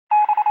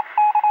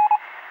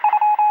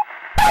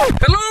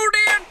Hello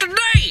there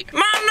today.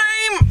 My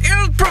name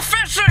is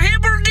Professor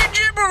Hibbledy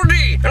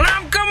Jibbledy, and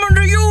I'm coming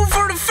to you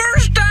for the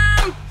first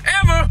time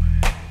ever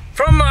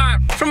from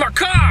my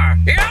car.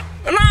 Yep,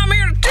 and I'm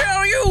here to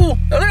tell you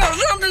a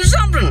little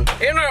something.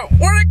 You know,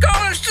 what do they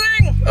call this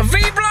thing? A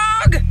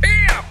vlog?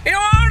 Yeah. You know,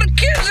 all the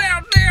kids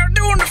out there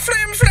doing the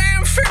flim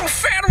flam fiddle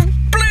faddle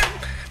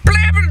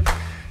blabbing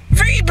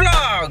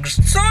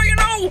vlogs. So, you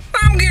know,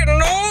 I'm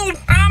getting old.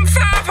 I'm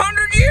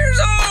 500 years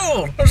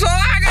old. So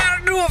I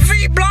gotta do a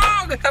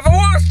vlog if I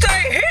want to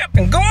stay hip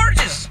and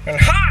gorgeous and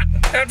hot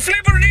and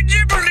flippity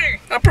jibbledy.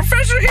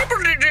 Professor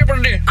Hibbledy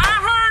Jibbledy. I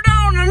heard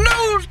on the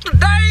news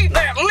today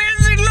that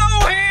Linday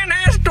Lohan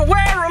has to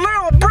wear a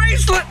little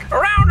bracelet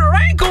around her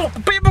ankle so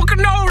people can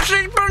know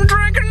she's been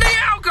drinking the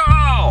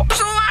alcohol.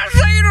 So I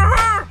say to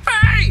her,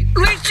 hey, at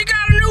least you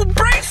got a new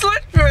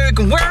bracelet. You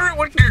can wear it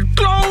with your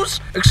clothes,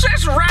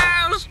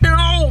 accessorize. You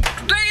know,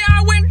 today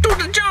I went to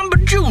the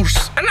Jamba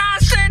Juice and I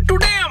said to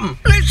them,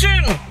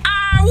 listen,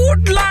 I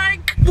would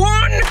like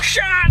one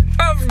shot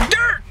of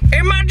dirt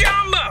in my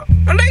Jamba.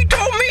 And they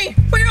told me,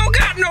 we don't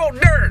got no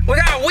dirt. We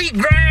got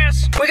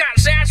wheatgrass, we got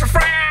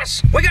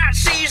sassafras, we got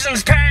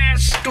seasons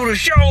pass to the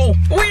show.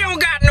 We don't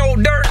got no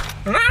dirt.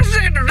 And I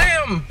said to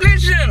them,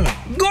 listen,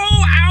 go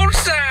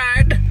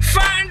outside,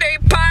 find a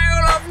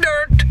pile of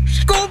dirt,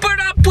 scoop it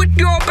up with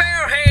your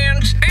bare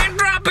hands, and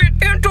drop it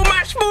into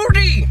my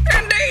smoothie.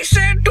 And they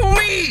said to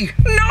me,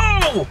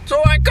 no.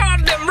 So I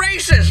called them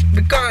racist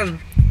because,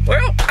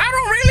 well, I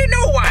don't really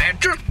know why.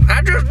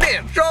 I just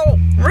did. So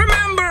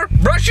remember,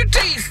 brush your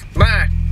teeth.